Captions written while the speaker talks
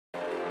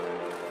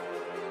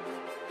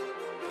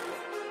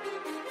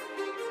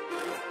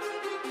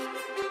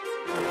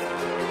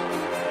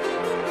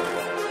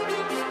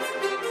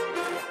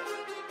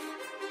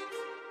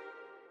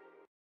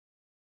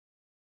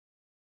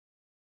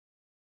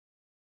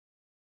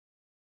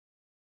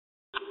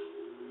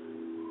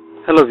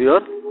Hello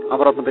viewer,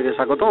 আবার আপনাদেরকে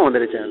স্বাগতম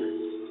আমাদের এই চ্যানেলে।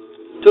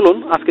 চলুন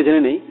আজকে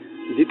জেনে নেই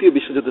দ্বিতীয়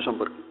বিশ্বযুদ্ধ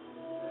সম্পর্কে।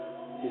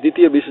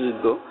 দ্বিতীয়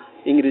বিশ্বযুদ্ধ,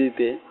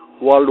 ইংরেজিতে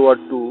world war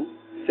two,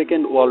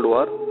 second world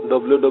war,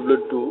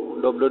 WW2,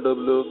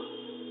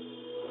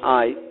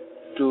 WWII,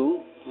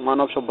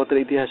 মানব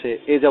সভ্যতার ইতিহাসে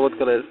এ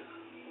যাবৎকালের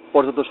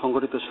পর্যন্ত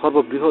সংঘটিত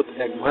সর্ববৃহৎ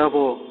এক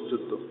ভয়াবহ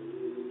যুদ্ধ।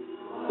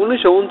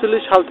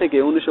 1939 সাল থেকে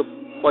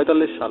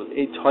 1945 সাল,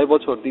 এই 6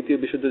 বছর দ্বিতীয়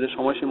বিশ্বযুদ্ধের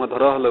সময়সীমা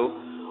ধরা হলেও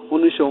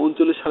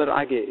 1939 সালের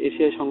আগে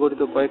এশিয়ায়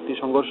সংঘটিত কয়েকটি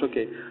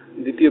সংঘর্ষকে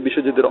দ্বিতীয়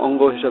বিশ্বযুদ্ধের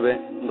অঙ্গ হিসেবে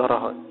ধরা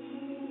হয়।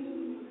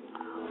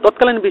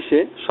 তৎকালীন বিশ্বে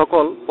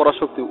সকল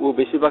পরাশক্তি ও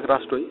বেশিরভাগ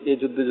রাষ্ট্রই এই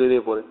যুদ্ধে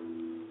জড়িয়ে পড়ে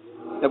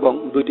এবং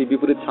দুইটি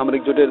বিপরীত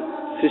সামরিক জোটের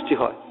সৃষ্টি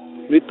হয়,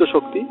 মৃত্যু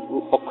শক্তি ও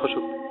অক্ষ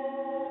শক্তি।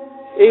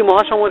 এই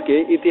মহাসমরকে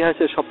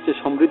ইতিহাসের সবচেয়ে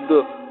সমৃদ্ধ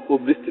ও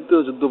বিস্তৃত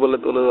যুদ্ধ বলে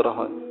তুলে ধরা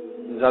হয়,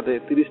 যাতে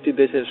 30টি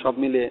দেশের সব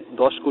মিলিয়ে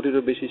 10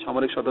 কোটিরও বেশি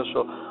সামরিক সদস্য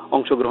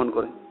অংশগ্রহণ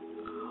করে।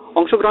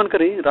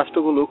 অংশগ্রহণকারী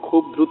রাষ্ট্রগুলো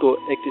খুব দ্রুত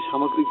একটি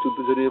সামগ্রিক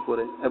যুদ্ধে জড়িয়ে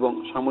পড়ে এবং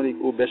সামরিক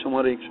ও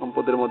বেসামরিক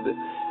সম্পদের মধ্যে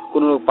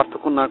কোনো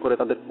পার্থক্য না করে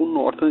তাদের পূর্ণ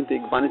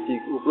অর্থনৈতিক,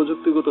 বাণিজ্যিক ও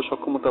প্রযুক্তিগত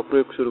সক্ষমতা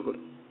প্রয়োগ শুরু করে।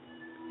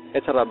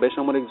 এছাড়া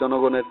বেসামরিক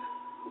জনগণের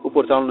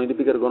উপর চালানো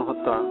নির্বিচার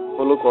গণহত্যা,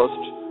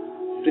 হলোকস্ট,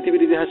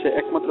 পৃথিবীর ইতিহাসে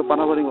একমাত্র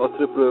পারমাণবিক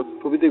অস্ত্রের প্রয়োগ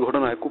প্রভৃতি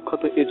ঘটনায়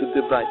কুখ্যাত এই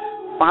যুদ্ধে প্রায়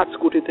 5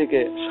 কোটি থেকে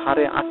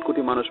 8.5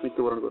 কোটি মানুষ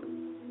মৃত্যুবরণ করে।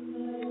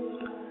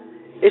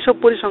 এসব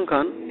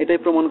পরিসংখ্যান এটাই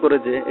প্রমাণ করে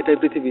যে এটাই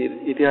পৃথিবীর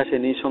ইতিহাসে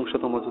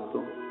নৃশংসতম যুদ্ধ।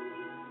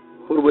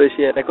 পূর্ব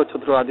এশিয়ার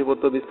একচ্ছত্র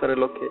আধিপত্য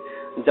বিস্তারের লক্ষ্যে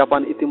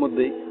জাপান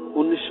ইতিমধ্যেই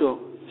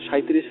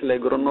 1937 সালে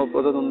গণ্য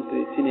প্রজাতন্ত্রী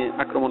চীনে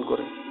আক্রমণ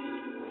করে।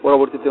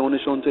 পরবর্তীতে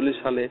 1939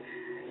 সালে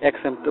 1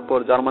 সেপ্টেম্বর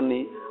জার্মানি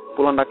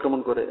পোল্যান্ড আক্রমণ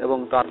করে এবং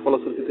তার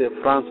ফলশ্রুতিতে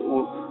ফ্রান্স ও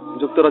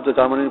যুক্তরাজ্য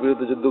জার্মানির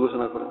বিরুদ্ধে যুদ্ধ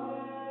ঘোষণা করে।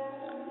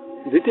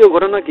 দ্বিতীয়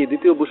ঘটনাকে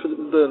দ্বিতীয়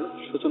বিশ্বযুদ্ধের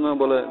সূচনা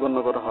বলে গণ্য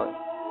করা হয়।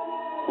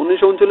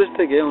 1939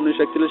 থেকে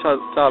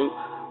 1941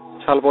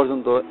 সাল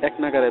পর্যন্ত এক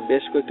নাগারে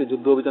বেশ কয়েকটি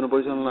যুদ্ধ অভিযান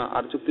পরিচালনা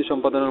আর চুক্তি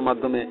সম্পাদনের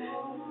মাধ্যমে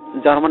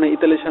জার্মানি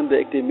ইতালির সাথে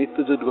একটি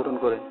মৃত্যুযুদ্ধ গঠন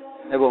করে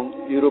এবং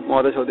ইউরোপ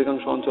মহাদেশের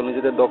অধিকাংশ অঞ্চল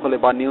নিজেদের দখলে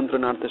বা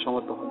নিয়ন্ত্রণে আনতে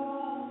সমর্থ হয়।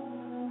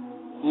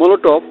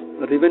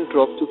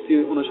 মোলোটভ-রিবেন্ট্রপ চুক্তি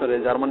অনুসারে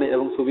জার্মানি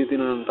এবং সোভিয়েত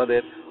ইউনিয়ন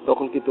তাদের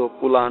দখলকৃত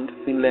পোল্যান্ড,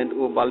 ফিনল্যান্ড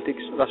ও বাল্টিক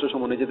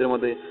রাষ্ট্রসমূহ নিজেদের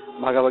মধ্যে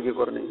ভাগাভাগি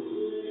করে নেয়।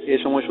 এ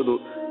সময় শুধু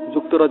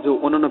যুক্তরাজ্য ও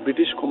অন্যান্য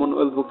ব্রিটিশ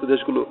কমনওয়েলথভুক্ত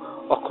দেশগুলো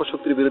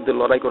অক্ষশক্তির বিরুদ্ধে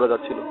লড়াই করা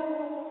যাচ্ছিল,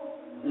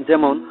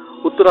 যেমন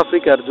উত্তর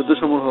আফ্রিকার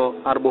যুদ্ধসমূহ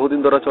আর বহুদিন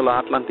ধরে চলা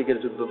আটলান্টিকের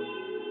যুদ্ধ।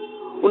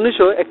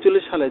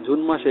 1941 সালে জুন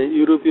মাসে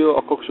ইউরোপীয়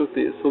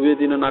অক্ষশক্তি সোভিয়েত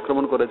ইউনিয়ন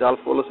আক্রমণ করে, যার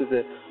ফলশ্রুতিতে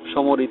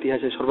সমর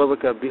ইতিহাসে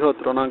সর্বাপেক্ষা বৃহৎ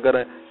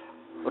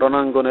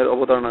রণাঙ্গনের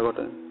অবতারণা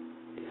ঘটে।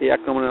 এই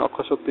আক্রমণে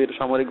অক্ষশক্তির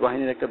সামরিক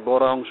বাহিনীর একটা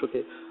বড় অংশকে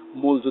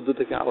মূল যুদ্ধ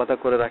থেকে আলাদা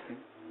করে রাখে।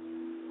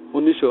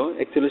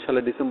 1941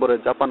 সালের ডিসেম্বরে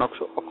জাপান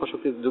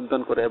অক্ষশক্তিতে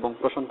যোগদান করে এবং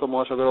প্রশান্ত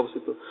মহাসাগরে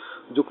অবস্থিত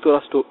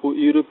যুক্তরাষ্ট্র ও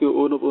ইউরোপীয়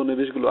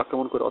উপনিবেশগুলো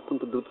আক্রমণ করে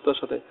অত্যন্ত দ্রুততার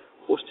সাথে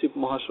পশ্চিম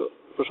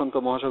প্রশান্ত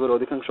মহাসাগরের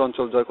অধিকাংশ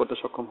অঞ্চল জয় করতে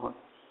সক্ষম হয়।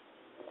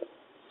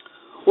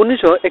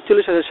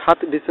 1941 সালের 7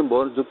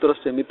 ডিসেম্বর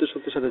যুক্তরাষ্ট্রের মৃত্যু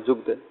শক্তির সাথে যোগ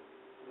দেয়।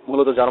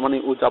 মূলত জার্মানি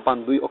ও জাপান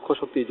দুই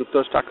অক্ষশক্তি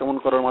যুক্তরাষ্ট্রে আক্রমণ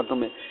করার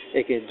মাধ্যমে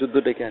একে যুদ্ধ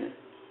ডেকে আনে।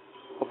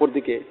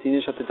 অপরদিকে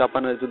চীনের সাথে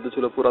জাপানের যুদ্ধ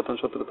ছিল পুরাতন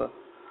শত্রুতা।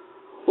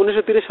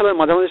 1930 সালের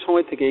মাঝামাঝি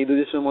সময় থেকে এই দুই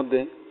দেশের মধ্যে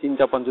চীন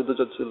জাপান যুদ্ধ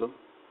চলছিল।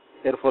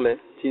 এর ফলে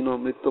চীনও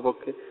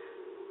মৃত্যুপক্ষে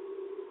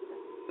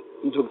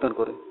যোগদান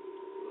করে।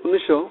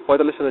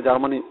 1945 সালে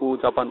জার্মানি ও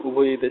জাপান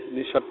উভয়ই দেশ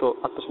নিঃস্বার্থ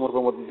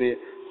আত্মসমর্পণের মধ্যে দিয়ে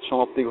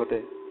সমাপ্তি ঘটে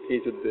এই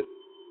যুদ্ধের।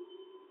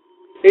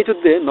 এই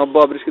যুদ্ধে নব্য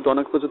আবিষ্কৃত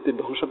অনেক প্রযুক্তির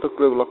ধ্বংসাত্মক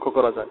প্রয়োগ লক্ষ্য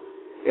করা যায়।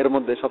 এর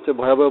মধ্যে সবচেয়ে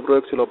ভয়াবহ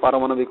প্রয়োগ ছিল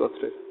পারমাণবিক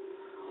অস্ত্রের।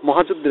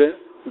 মহাযুদ্ধে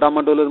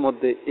ডামাডোলের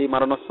মধ্যে এই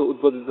মারণাস্ত্র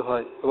উদ্বোধিত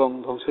হয় এবং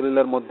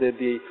ধ্বংসলীলার মধ্যে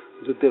দিয়ে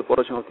যুদ্ধের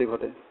পরিসমাপ্তি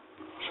ঘটে।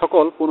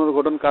 সকল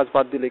পুনর্গঠন কাজ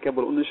বাদ দিলে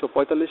কেবল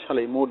 1945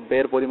 সালে মোট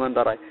ব্যয়ের পরিমাণ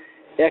দাঁড়ায়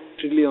 $1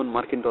 ট্রিলিয়ন।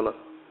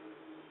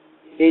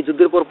 এই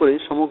যুদ্ধের পরপরই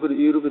সমগ্র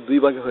ইউরোপে দুই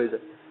ভাগে হয়ে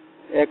যায়।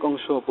 এক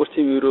অংশ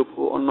পশ্চিম ইউরোপ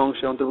ও অন্য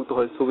অংশে অন্তর্ভুক্ত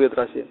হয় সোভিয়েত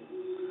রাশিয়া।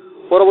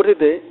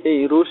 পরবর্তীতে এই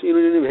রুশ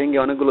ইউনিয়ন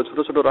ভেঙে অনেকগুলো ছোট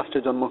ছোট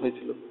রাষ্ট্রের জন্ম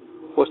হয়েছিল।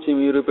 পশ্চিম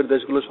ইউরোপের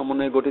দেশগুলোর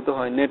সমন্বয়ে গঠিত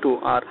হয় নেটো,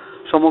 আর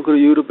সমগ্র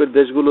ইউরোপের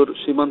দেশগুলোর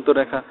সীমান্ত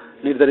রেখা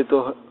নির্ধারিত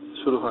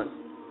শুরু হয়।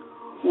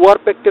 ওয়ার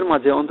প্যাক্টের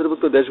মাঝে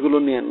অন্তর্ভুক্ত দেশগুলো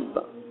নিয়ে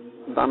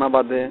দানা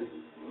বাঁধে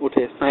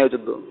উঠে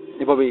স্নায়ুযুদ্ধ।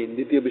 এভাবেই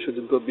দ্বিতীয়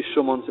বিশ্বযুদ্ধ বিশ্ব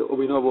মঞ্চে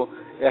অভিনব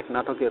এক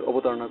নাটকের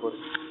অবতারণা করে।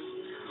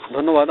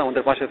 ধন্যবাদ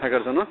আমাদের পাশে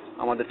থাকার জন্য।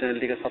 আমাদের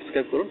চ্যানেলটিকে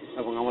সাবস্ক্রাইব করুন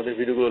এবং আমাদের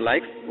ভিডিওগুলো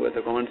লাইক ও এতে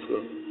কমেন্টস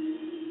করুন।